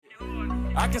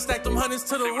I can stack them hundreds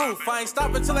to the roof. I ain't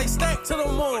stopping till they stack to the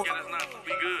moon.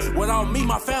 Without me,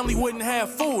 my family wouldn't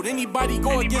have food. Anybody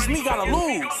go against me gotta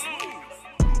lose.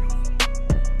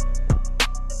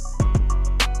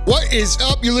 What is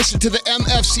up? You listen to the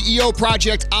MFCEO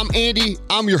Project. I'm Andy.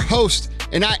 I'm your host,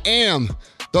 and I am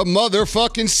the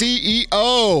motherfucking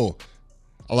CEO.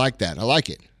 I like that. I like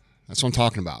it. That's what I'm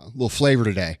talking about. A little flavor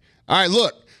today. All right,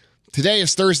 look. Today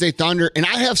is Thursday Thunder, and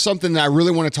I have something that I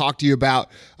really want to talk to you about.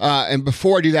 And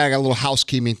before I do that, I got a little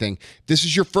housekeeping thing. If this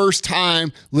is your first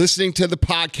time listening to the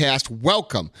podcast,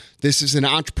 welcome. This is an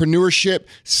entrepreneurship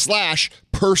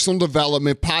 / personal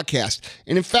development podcast.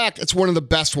 And in fact, it's one of the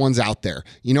best ones out there.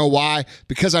 You know why?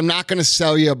 Because I'm not going to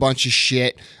sell you a bunch of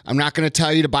shit. I'm not going to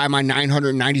tell you to buy my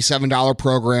 $997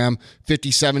 program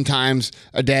 57 times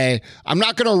a day. I'm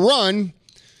not going to run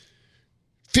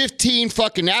 15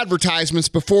 fucking advertisements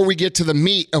before we get to the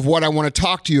meat of what I want to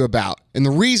talk to you about. And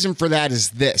the reason for that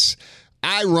is this.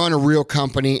 I run a real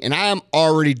company and I am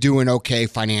already doing okay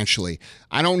financially.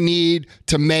 I don't need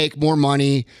to make more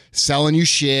money selling you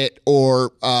shit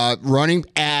or running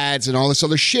ads and all this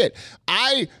other shit.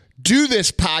 I do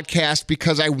this podcast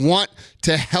because I want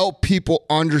to help people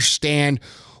understand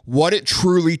what it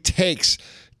truly takes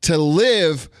to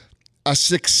live a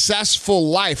successful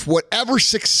life, whatever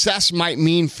success might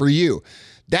mean for you.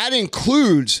 That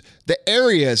includes the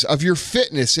areas of your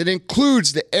fitness. It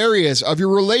includes the areas of your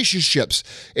relationships.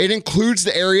 It includes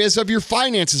the areas of your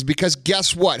finances, because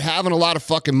guess what? Having a lot of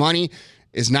fucking money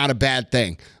is not a bad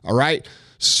thing. All right.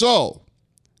 So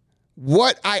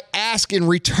what I ask in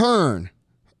return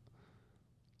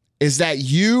is that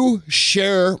you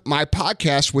share my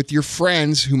podcast with your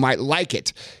friends who might like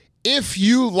it. If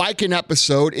you like an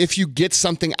episode, if you get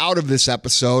something out of this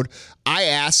episode, I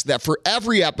ask that for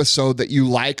every episode that you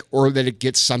like or that it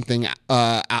gets something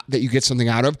that you get something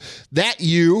out of, that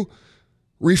you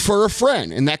refer a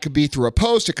friend. And that could be through a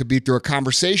post, it could be through a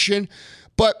conversation.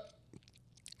 But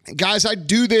guys, I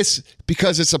do this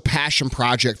because it's a passion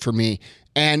project for me.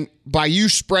 And by you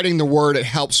spreading the word, it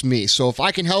helps me. So if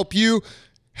I can help you,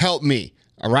 help me.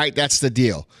 All right, that's the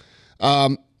deal.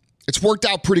 It's worked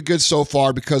out pretty good so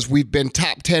far because we've been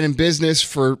top 10 in business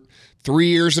for 3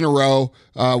 years in a row.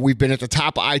 We've been at the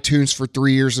top of iTunes for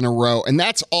 3 years in a row. And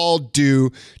that's all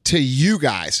due to you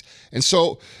guys. And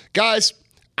so, guys,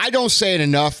 I don't say it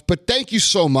enough, but thank you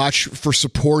so much for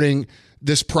supporting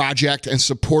this project and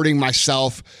supporting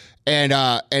myself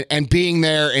and being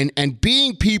there and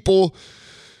being people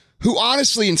who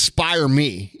honestly inspire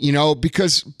me, you know,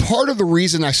 because part of the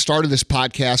reason I started this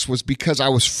podcast was because I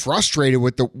was frustrated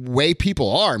with the way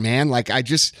people are, man. Like, I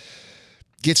just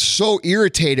get so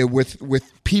irritated with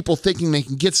people thinking they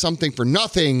can get something for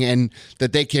nothing and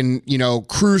that they can, you know,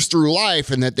 cruise through life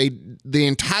and that the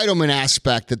entitlement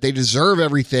aspect, that they deserve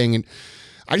everything. And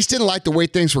I just didn't like the way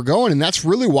things were going. And that's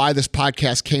really why this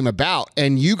podcast came about.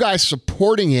 And you guys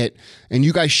supporting it and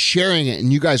you guys sharing it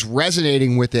and you guys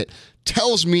resonating with it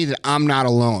tells me that I'm not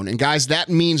alone. And guys, that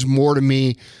means more to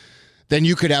me than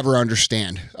you could ever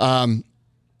understand.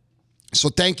 So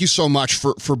thank you so much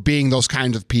for being those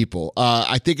kinds of people.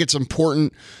 I think it's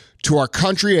important to our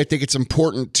country. I think it's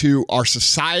important to our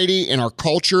society and our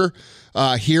culture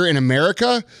here in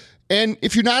America. And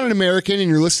if you're not an American and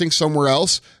you're listening somewhere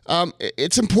else,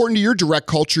 it's important to your direct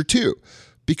culture too,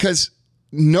 because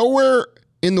nowhere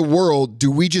in the world do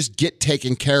we just get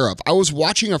taken care of. I was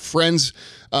watching a friend's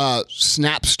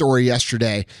Snap story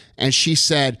yesterday, and she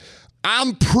said,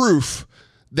 "I'm proof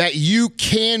that you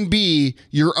can be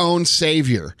your own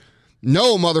savior."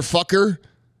 No, motherfucker,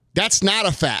 that's not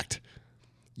a fact.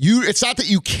 It's not that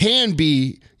you can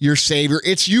be your savior.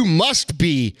 It's you must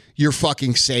be your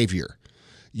fucking savior.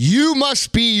 You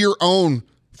must be your own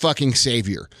fucking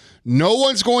savior. No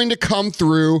one's going to come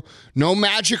through. No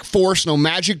magic force, no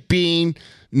magic being,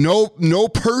 no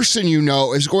person you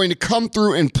know is going to come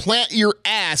through and plant your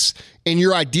ass in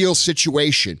your ideal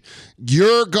situation.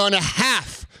 You're going to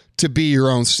have to be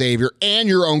your own savior and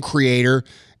your own creator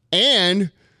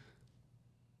and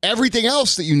everything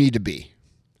else that you need to be.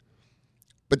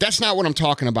 But that's not what I'm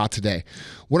talking about today.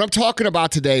 What I'm talking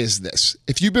about today is this.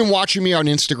 If you've been watching me on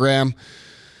Instagram,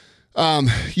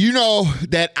 you know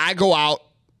that I go out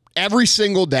every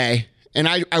single day and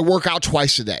I work out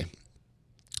twice a day.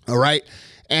 All right.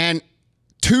 And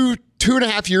two and a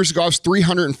half years ago, I was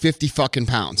 350 fucking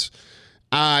pounds.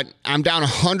 I'm down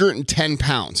 110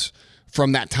 pounds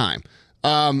from that time.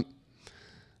 I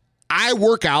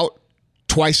work out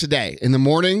twice a day. In the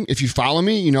morning, if you follow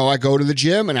me, you know I go to the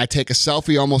gym and I take a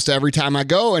selfie almost every time I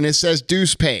go and it says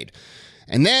dues paid.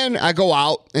 And then I go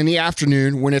out in the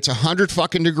afternoon when it's 100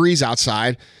 fucking degrees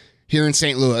outside here in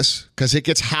St. Louis, because it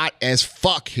gets hot as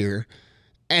fuck here.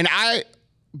 And I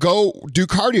go do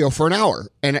cardio for an hour.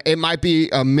 And it might be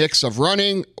a mix of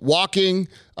running, walking,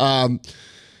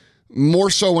 more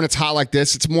so when it's hot like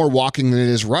this, it's more walking than it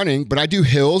is running, but I do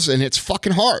hills and it's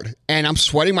fucking hard and I'm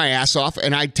sweating my ass off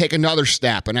and I take another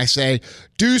step and I say,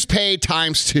 dues paid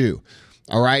times 2.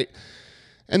 All right.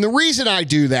 And the reason I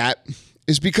do that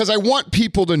is because I want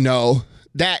people to know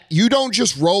that you don't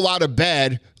just roll out of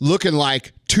bed looking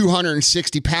like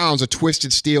 260 pounds of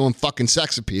twisted steel and fucking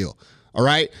sex appeal. All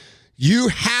right. You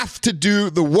have to do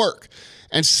the work.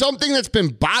 And something that's been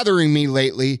bothering me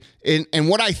lately, and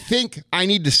what I think I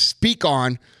need to speak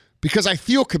on, because I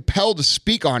feel compelled to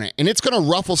speak on it, and it's going to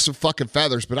ruffle some fucking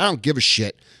feathers, but I don't give a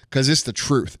shit because it's the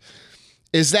truth,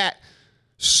 is that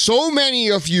so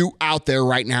many of you out there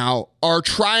right now are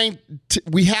trying to,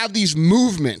 we have these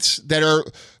movements that are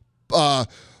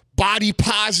body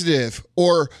positive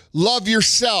or love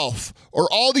yourself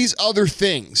or all these other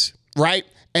things, right?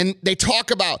 And they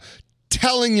talk about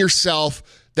telling yourself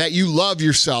that you love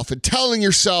yourself and telling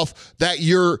yourself that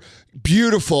you're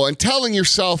beautiful and telling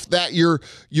yourself that you're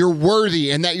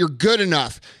worthy and that you're good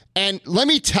enough. And let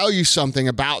me tell you something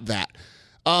about that.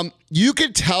 You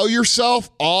can tell yourself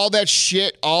all that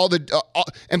shit,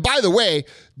 and by the way,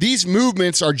 these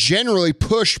movements are generally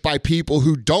pushed by people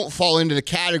who don't fall into the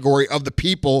category of the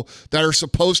people that are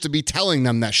supposed to be telling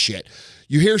them that shit.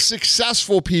 You hear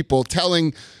successful people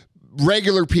telling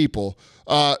regular people,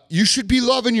 you should be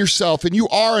loving yourself and you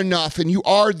are enough and you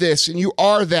are this and you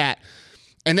are that.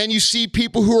 And then you see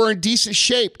people who are in decent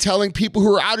shape telling people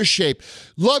who are out of shape,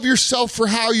 love yourself for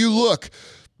how you look.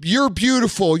 You're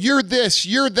beautiful. You're this,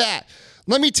 you're that.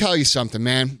 Let me tell you something,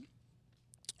 man.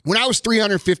 When I was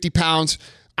 350 pounds,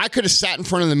 I could have sat in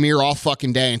front of the mirror all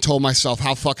fucking day and told myself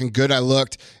how fucking good I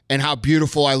looked and how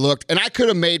beautiful I looked. And I could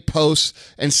have made posts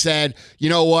and said, you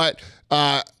know what,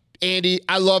 Andy,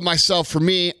 I love myself for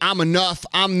me. I'm enough.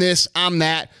 I'm this, I'm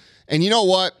that. And you know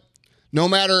what? No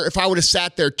matter if I would have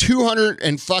sat there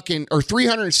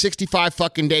 365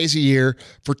 fucking days a year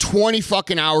for 20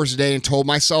 fucking hours a day and told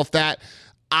myself that,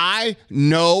 I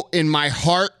know in my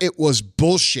heart it was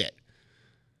bullshit.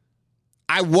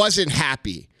 I wasn't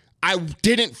happy. I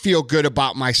didn't feel good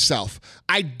about myself.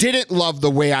 I didn't love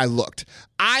the way I looked.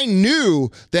 I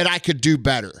knew that I could do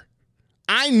better.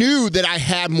 I knew that I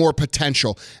had more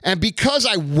potential. And because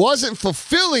I wasn't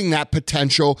fulfilling that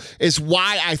potential is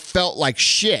why I felt like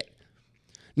shit.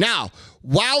 Now,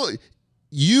 while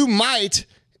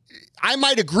I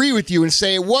might agree with you and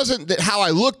say it wasn't that how I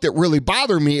looked that really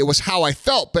bothered me, it was how I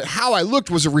felt. But how I looked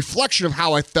was a reflection of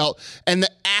how I felt and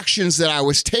the actions that I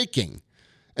was taking.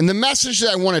 And the message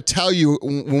that I want to tell you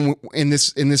in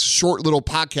this short little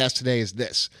podcast today is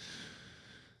this.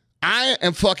 I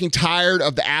am fucking tired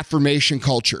of the affirmation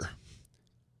culture.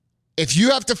 If you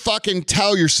have to fucking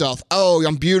tell yourself, oh,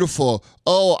 I'm beautiful.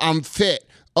 Oh, I'm fit.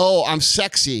 Oh, I'm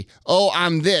sexy. Oh,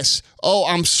 I'm this. Oh,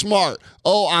 I'm smart.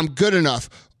 Oh, I'm good enough.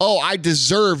 Oh, I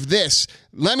deserve this.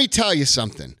 Let me tell you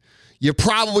something. You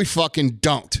probably fucking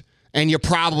don't. And you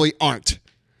probably aren't.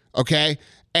 Okay?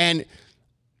 And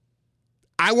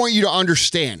I want you to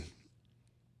understand.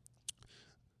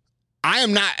 I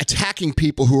am not attacking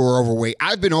people who are overweight.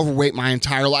 I've been overweight my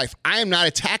entire life. I am not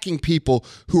attacking people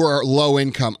who are low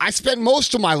income. I spent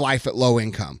most of my life at low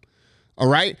income. All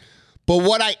right? But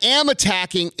what I am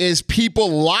attacking is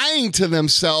people lying to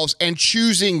themselves and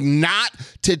choosing not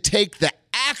to take the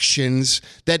actions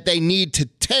that they need to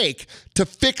take to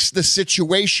fix the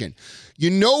situation. You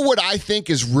know what I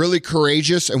think is really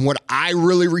courageous and what I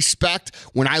really respect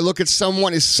when I look at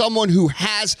someone is someone who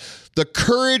has the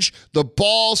courage, the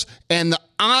balls, and the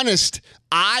honest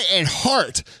eye and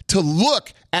heart to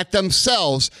look at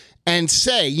themselves and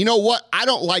say, you know what? I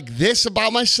don't like this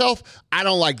about myself. I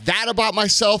don't like that about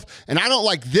myself. And I don't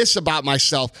like this about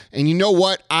myself. And you know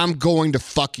what? I'm going to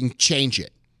fucking change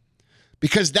it.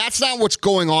 Because that's not what's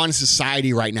going on in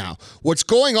society right now. What's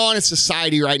going on in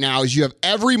society right now is you have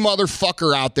every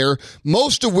motherfucker out there,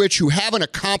 most of which who haven't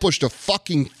accomplished a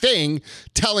fucking thing,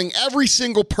 telling every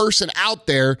single person out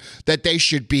there that they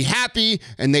should be happy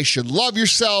and they should love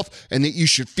yourself and that you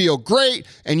should feel great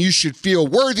and you should feel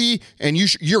worthy and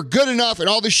you're good enough and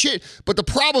all this shit. But the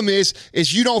problem is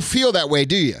you don't feel that way,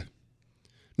 do you?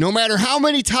 No matter how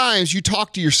many times you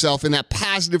talk to yourself in that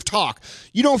positive talk,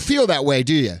 you don't feel that way,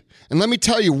 do you? And let me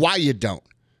tell you why you don't.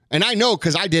 And I know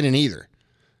because I didn't either.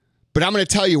 But I'm going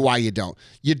to tell you why you don't.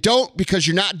 You don't because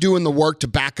you're not doing the work to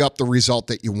back up the result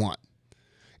that you want.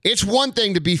 It's one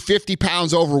thing to be 50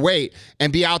 pounds overweight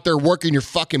and be out there working your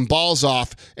fucking balls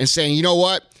off and saying, you know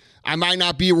what? I might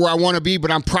not be where I want to be, but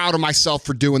I'm proud of myself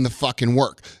for doing the fucking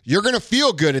work. You're going to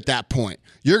feel good at that point.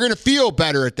 You're going to feel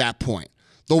better at that point.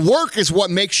 The work is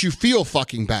what makes you feel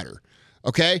fucking better.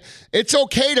 Okay? It's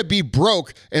okay to be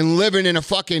broke and living in a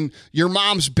fucking your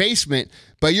mom's basement,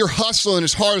 but you're hustling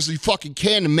as hard as you fucking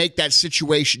can to make that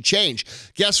situation change.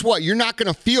 Guess what? You're not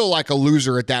going to feel like a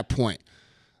loser at that point.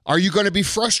 Are you going to be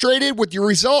frustrated with your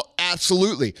result?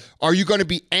 Absolutely. Are you going to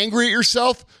be angry at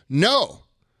yourself? No.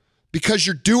 Because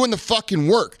you're doing the fucking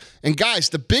work. And guys,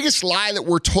 the biggest lie that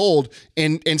we're told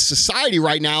in society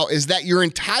right now is that you're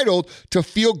entitled to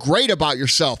feel great about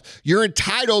yourself. You're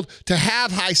entitled to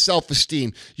have high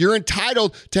self-esteem. You're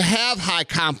entitled to have high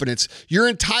confidence. You're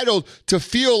entitled to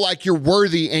feel like you're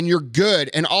worthy and you're good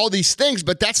and all these things,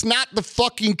 but that's not the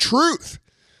fucking truth.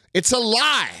 It's a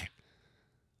lie.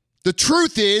 The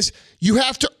truth is, you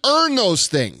have to earn those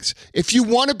things. If you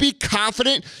want to be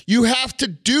confident, you have to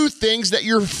do things that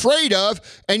you're afraid of,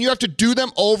 and you have to do them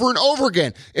over and over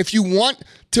again. If you want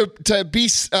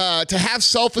to have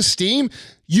self-esteem,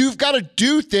 you've got to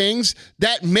do things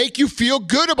that make you feel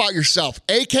good about yourself,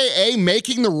 aka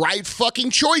making the right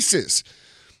fucking choices.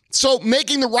 So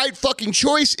making the right fucking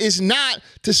choice is not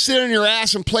to sit on your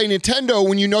ass and play Nintendo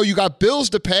when you know you got bills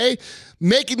to pay.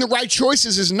 Making the right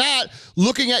choices is not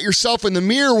looking at yourself in the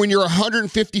mirror when you're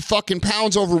 150 fucking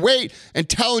pounds overweight and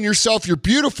telling yourself you're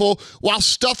beautiful while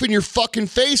stuffing your fucking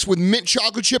face with mint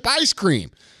chocolate chip ice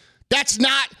cream. That's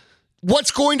not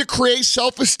what's going to create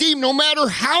self-esteem, no matter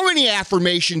how many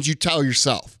affirmations you tell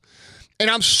yourself. And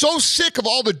I'm so sick of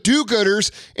all the do-gooders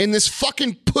in this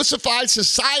fucking pussified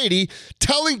society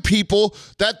telling people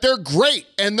that they're great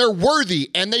and they're worthy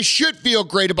and they should feel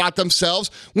great about themselves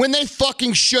when they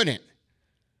fucking shouldn't.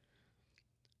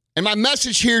 And my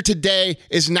message here today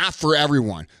is not for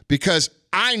everyone, because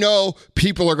I know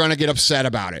people are going to get upset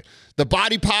about it. The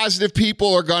body positive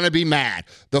people are going to be mad.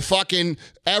 The fucking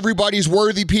everybody's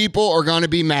worthy people are going to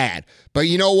be mad. But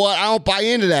you know what? I don't buy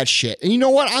into that shit. And you know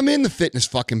what? I'm in the fitness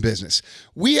fucking business.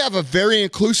 We have a very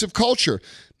inclusive culture.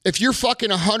 If you're fucking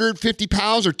 150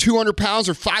 pounds or 200 pounds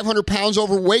or 500 pounds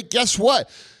overweight, guess what?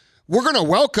 We're going to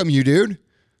welcome you, dude.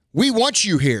 We want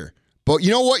you here. But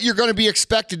you know what you're going to be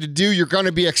expected to do? You're going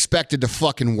to be expected to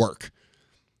fucking work.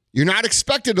 You're not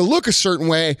expected to look a certain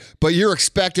way, but you're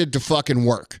expected to fucking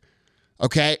work.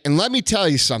 Okay? And let me tell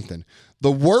you something.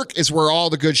 The work is where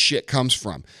all the good shit comes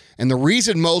from. And the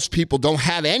reason most people don't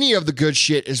have any of the good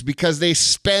shit is because they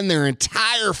spend their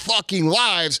entire fucking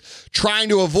lives trying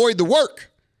to avoid the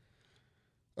work.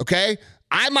 Okay?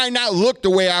 I might not look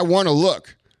the way I want to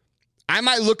look. I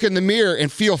might look in the mirror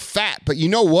and feel fat, but you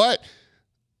know what?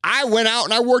 I went out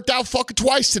and I worked out fucking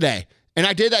twice today. And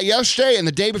I did that yesterday and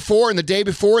the day before and the day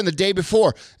before and the day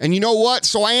before. And you know what?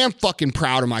 So I am fucking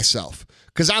proud of myself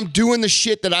because I'm doing the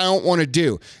shit that I don't want to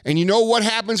do. And you know what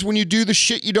happens when you do the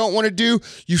shit you don't want to do?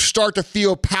 You start to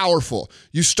feel powerful.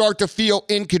 You start to feel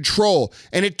in control.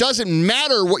 And it doesn't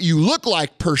matter what you look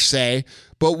like per se,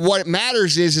 but what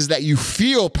matters is that you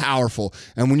feel powerful.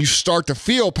 And when you start to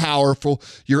feel powerful,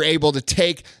 you're able to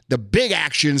take the big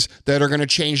actions that are going to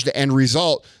change the end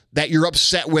result that you're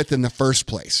upset with in the first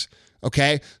place.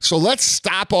 Okay? So let's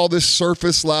stop all this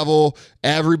surface level,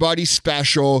 everybody's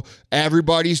special,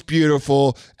 everybody's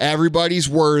beautiful, everybody's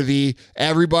worthy,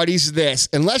 everybody's this.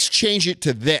 And let's change it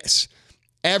to this.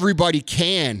 Everybody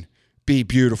can be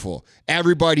beautiful.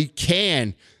 Everybody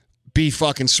can be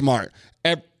fucking smart.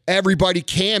 Everybody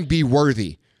can be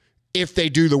worthy if they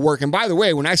do the work. And by the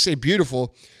way, when I say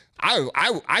beautiful,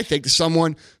 I think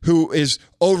someone who is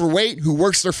overweight, who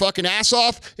works their fucking ass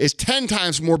off, is 10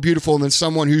 times more beautiful than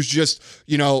someone who's just,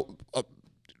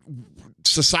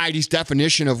 society's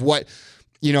definition of what,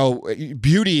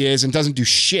 beauty is and doesn't do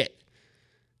shit.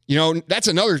 That's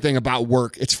another thing about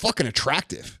work. It's fucking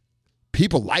attractive.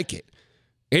 People like it.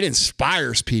 It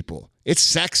inspires people. It's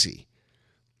sexy.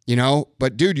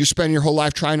 But dude, you spend your whole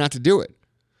life trying not to do it.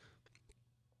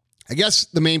 I guess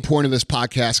the main point of this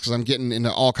podcast, because I'm getting into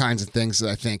all kinds of things that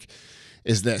I think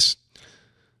is this.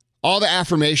 All the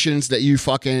affirmations that you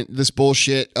fucking, this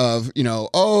bullshit of,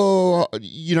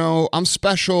 I'm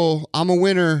special, I'm a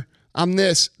winner, I'm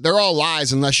this. They're all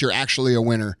lies unless you're actually a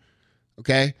winner.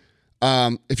 Okay?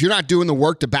 If you're not doing the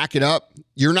work to back it up,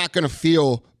 you're not going to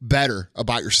feel better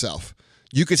about yourself.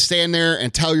 You could stand there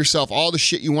and tell yourself all the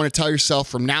shit you want to tell yourself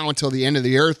from now until the end of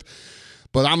the earth,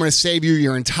 but I'm going to save you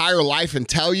your entire life and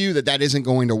tell you that isn't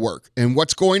going to work. And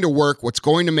what's going to work, what's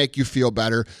going to make you feel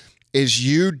better is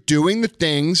you doing the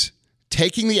things,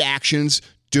 taking the actions,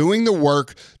 doing the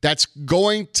work that's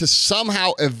going to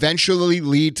somehow eventually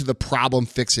lead to the problem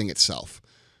fixing itself.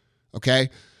 Okay?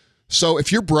 So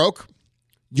if you're broke,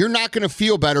 you're not going to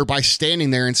feel better by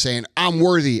standing there and saying, I'm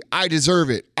worthy, I deserve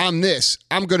it, I'm this,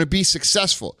 I'm going to be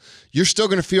successful. You're still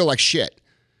going to feel like shit.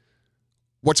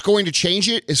 What's going to change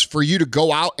it is for you to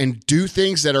go out and do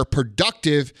things that are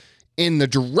productive in the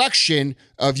direction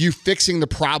of you fixing the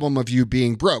problem of you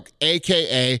being broke,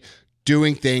 aka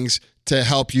doing things to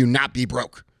help you not be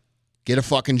broke. Get a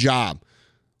fucking job,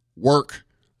 work,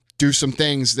 do some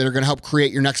things that are going to help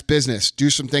create your next business, do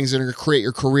some things that are going to create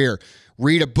your career,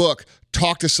 read a book,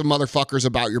 talk to some motherfuckers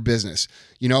about your business.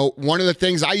 You know, one of the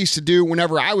things I used to do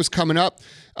whenever I was coming up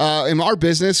in our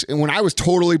business and when I was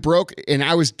totally broke and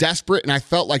I was desperate and I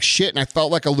felt like shit and I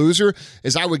felt like a loser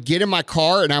is I would get in my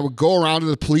car and I would go around to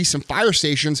the police and fire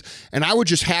stations and I would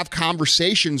just have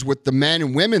conversations with the men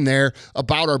and women there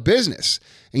about our business.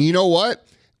 And you know what?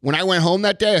 When I went home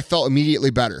that day, I felt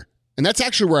immediately better. And that's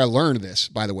actually where I learned this,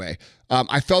 by the way.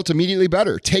 I felt immediately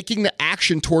better. Taking the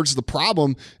action towards the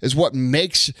problem is what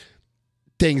makes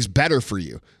things better for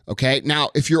you, okay? Now,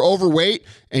 if you're overweight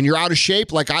and you're out of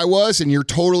shape like I was and you're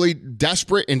totally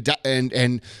desperate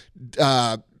and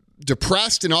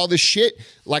depressed and all this shit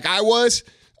like I was,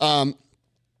 and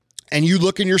you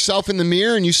look in yourself in the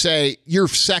mirror and you say, you're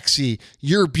sexy,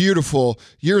 you're beautiful,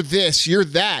 you're this, you're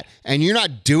that, and you're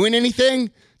not doing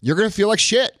anything, you're going to feel like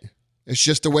shit. It's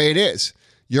just the way it is.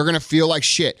 You're going to feel like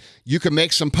shit. You can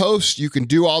make some posts. You can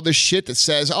do all this shit that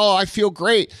says, oh, I feel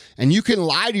great. And you can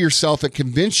lie to yourself and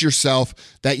convince yourself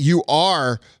that you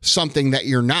are something that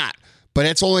you're not. But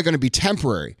it's only going to be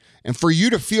temporary. And for you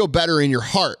to feel better in your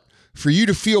heart, for you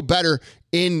to feel better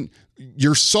in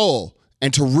your soul,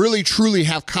 and to really, truly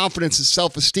have confidence and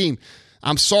self-esteem,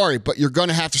 I'm sorry, but you're going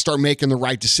to have to start making the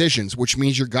right decisions, which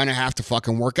means you're going to have to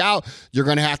fucking work out. You're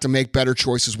going to have to make better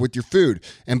choices with your food.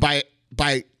 And by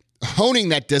honing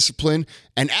that discipline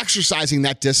and exercising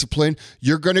that discipline,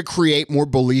 you're going to create more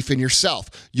belief in yourself.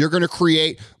 You're going to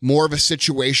create more of a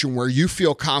situation where you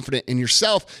feel confident in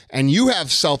yourself and you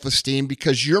have self-esteem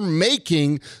because you're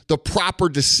making the proper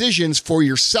decisions for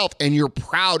yourself and you're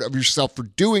proud of yourself for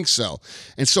doing so.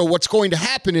 And so what's going to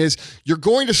happen is you're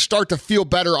going to start to feel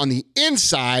better on the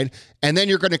inside, and then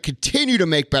you're going to continue to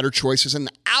make better choices, and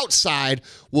the outside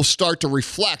will start to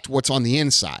reflect what's on the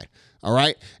inside. All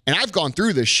right. And I've gone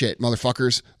through this shit,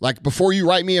 motherfuckers. Like, before you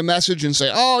write me a message and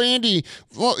say, oh, Andy,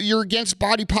 well, you're against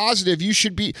body positive, you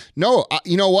should be. No,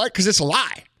 you know what? Because it's a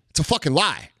lie. It's a fucking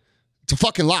lie. It's a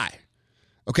fucking lie.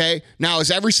 Okay. Now, is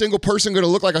every single person going to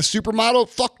look like a supermodel?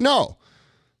 Fuck no.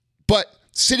 But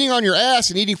sitting on your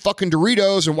ass and eating fucking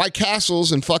Doritos and White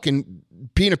Castles and fucking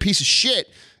being a piece of shit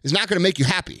is not going to make you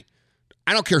happy.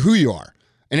 I don't care who you are.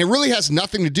 And it really has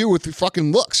nothing to do with your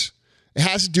fucking looks. It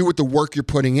has to do with the work you're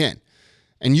putting in.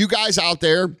 And you guys out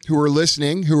there who are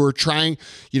listening, who are trying,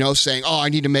 saying, oh, I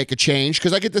need to make a change,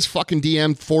 because I get this fucking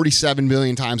DM 47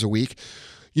 million times a week.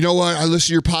 You know what? I listen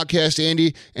to your podcast,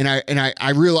 Andy, and I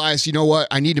realized, you know what?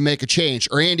 I need to make a change.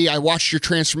 Or, Andy, I watched your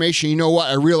transformation. You know what?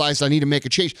 I realized I need to make a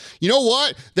change. You know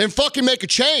what? Then fucking make a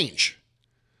change.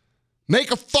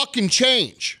 Make a fucking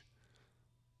change.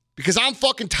 Because I'm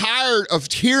fucking tired of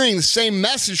hearing the same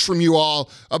message from you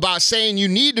all about saying you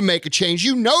need to make a change.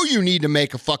 You know you need to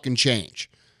make a fucking change.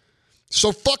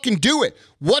 So fucking do it.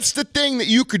 What's the thing that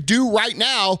you could do right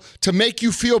now to make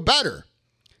you feel better?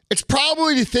 It's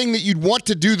probably the thing that you'd want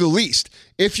to do the least.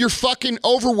 If you're fucking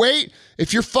overweight,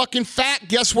 if you're fucking fat,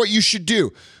 guess what you should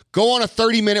do? Go on a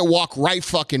 30-minute walk right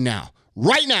fucking now.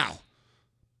 Right now.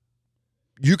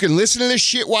 You can listen to this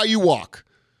shit while you walk.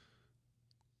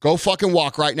 Go fucking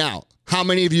walk right now. How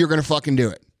many of you are going to fucking do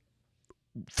it?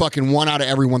 Fucking 1 out of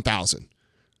every 1,000.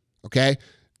 Okay?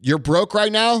 You're broke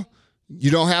right now. You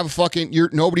don't have a fucking,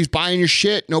 nobody's buying your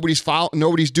shit. Nobody's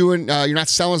doing, you're not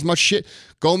selling as much shit.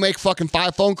 Go make fucking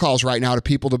 5 phone calls right now to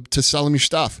people to sell them your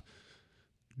stuff.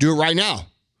 Do it right now.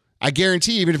 I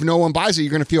guarantee even if no one buys it,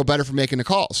 you're going to feel better for making the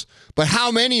calls. But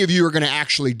how many of you are going to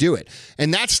actually do it?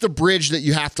 And that's the bridge that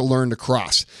you have to learn to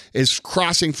cross, is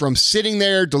crossing from sitting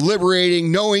there,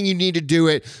 deliberating, knowing you need to do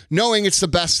it, knowing it's the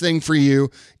best thing for you,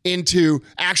 into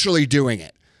actually doing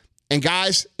it. And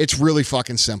guys, it's really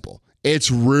fucking simple.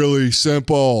 It's really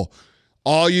simple.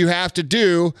 All you have to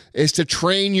do is to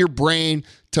train your brain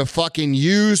to fucking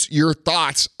use your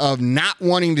thoughts of not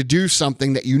wanting to do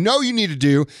something that you know you need to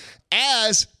do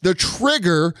as the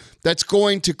trigger that's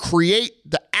going to create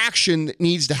the action that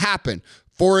needs to happen.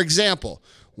 For example,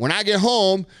 when I get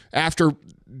home after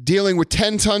dealing with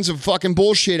 10 tons of fucking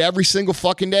bullshit every single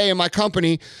fucking day in my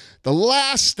company, the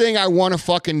last thing I want to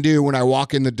fucking do when I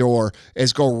walk in the door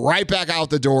is go right back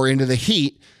out the door into the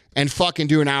heat and fucking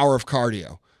do an hour of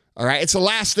cardio. All right? It's the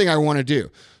last thing I want to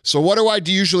do. So what do I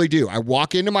usually do? I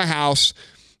walk into my house,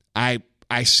 I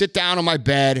sit down on my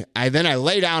bed, then I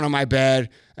lay down on my bed,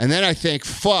 and then I think,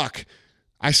 fuck,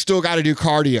 I still got to do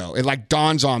cardio. It like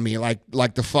dawns on me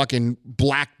like the fucking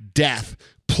Black Death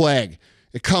plague.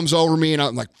 it comes over me and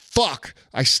I'm like, fuck,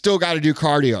 I still got to do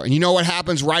cardio. And you know what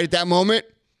happens right at that moment?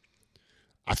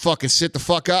 I fucking sit the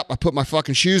fuck up, I put my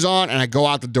fucking shoes on, and I go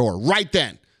out the door. Right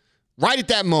then. Right at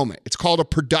that moment. It's called a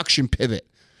production pivot.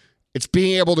 It's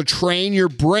being able to train your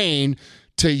brain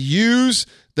to use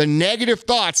the negative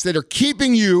thoughts that are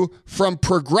keeping you from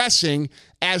progressing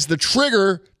as the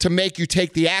trigger to make you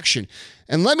take the action.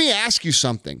 And let me ask you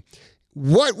something.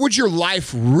 What would your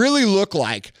life really look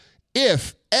like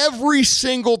if every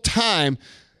single time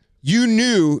you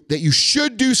knew that you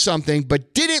should do something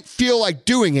but didn't feel like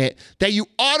doing it, that you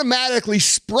automatically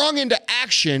sprung into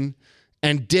action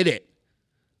and did it?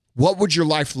 What would your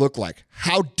life look like?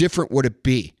 How different would it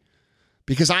be?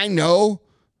 Because I know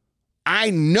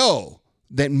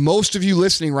that most of you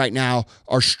listening right now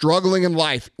are struggling in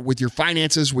life with your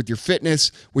finances, with your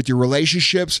fitness, with your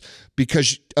relationships,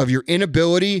 because of your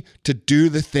inability to do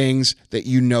the things that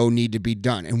you know need to be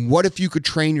done. And what if you could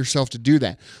train yourself to do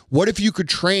that? What if you could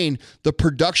train the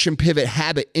production pivot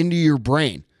habit into your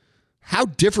brain? How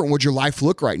different would your life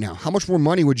look right now? How much more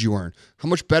money would you earn? How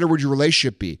much better would your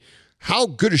relationship be? How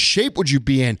good a shape would you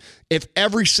be in if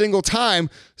every single time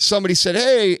somebody said,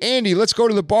 hey, Andy, let's go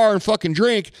to the bar and fucking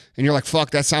drink. And you're like, fuck,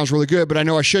 that sounds really good, but I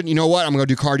know I shouldn't. You know what? I'm going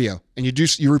to do cardio. And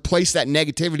you replace that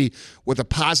negativity with a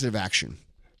positive action.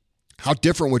 How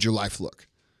different would your life look?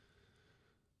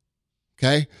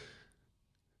 Okay?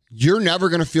 You're never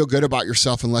going to feel good about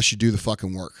yourself unless you do the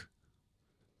fucking work.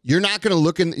 You're not going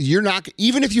to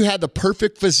even if you had the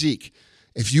perfect physique,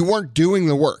 if you weren't doing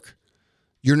the work,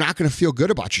 you're not going to feel good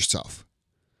about yourself.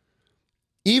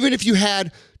 Even if you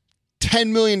had $10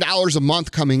 million a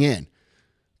month coming in,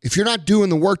 if you're not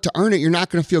doing the work to earn it, you're not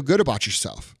going to feel good about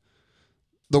yourself.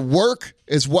 The work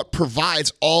is what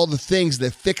provides all the things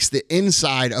that fix the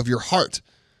inside of your heart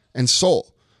and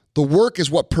soul. The work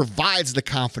is what provides the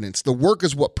confidence. The work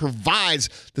is what provides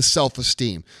the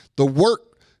self-esteem. The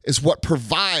work is what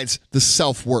provides the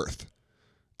self-worth.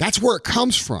 That's where it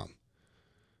comes from.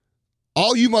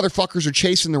 All you motherfuckers are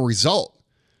chasing the result.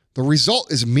 The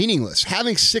result is meaningless.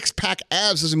 Having six-pack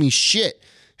abs doesn't mean shit.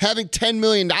 Having $10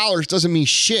 million doesn't mean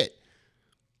shit.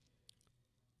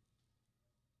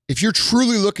 If you're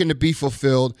truly looking to be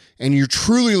fulfilled and you're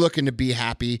truly looking to be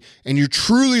happy and you're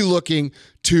truly looking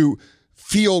to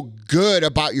feel good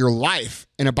about your life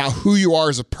and about who you are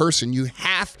as a person, you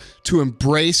have to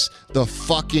embrace the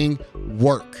fucking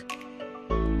work.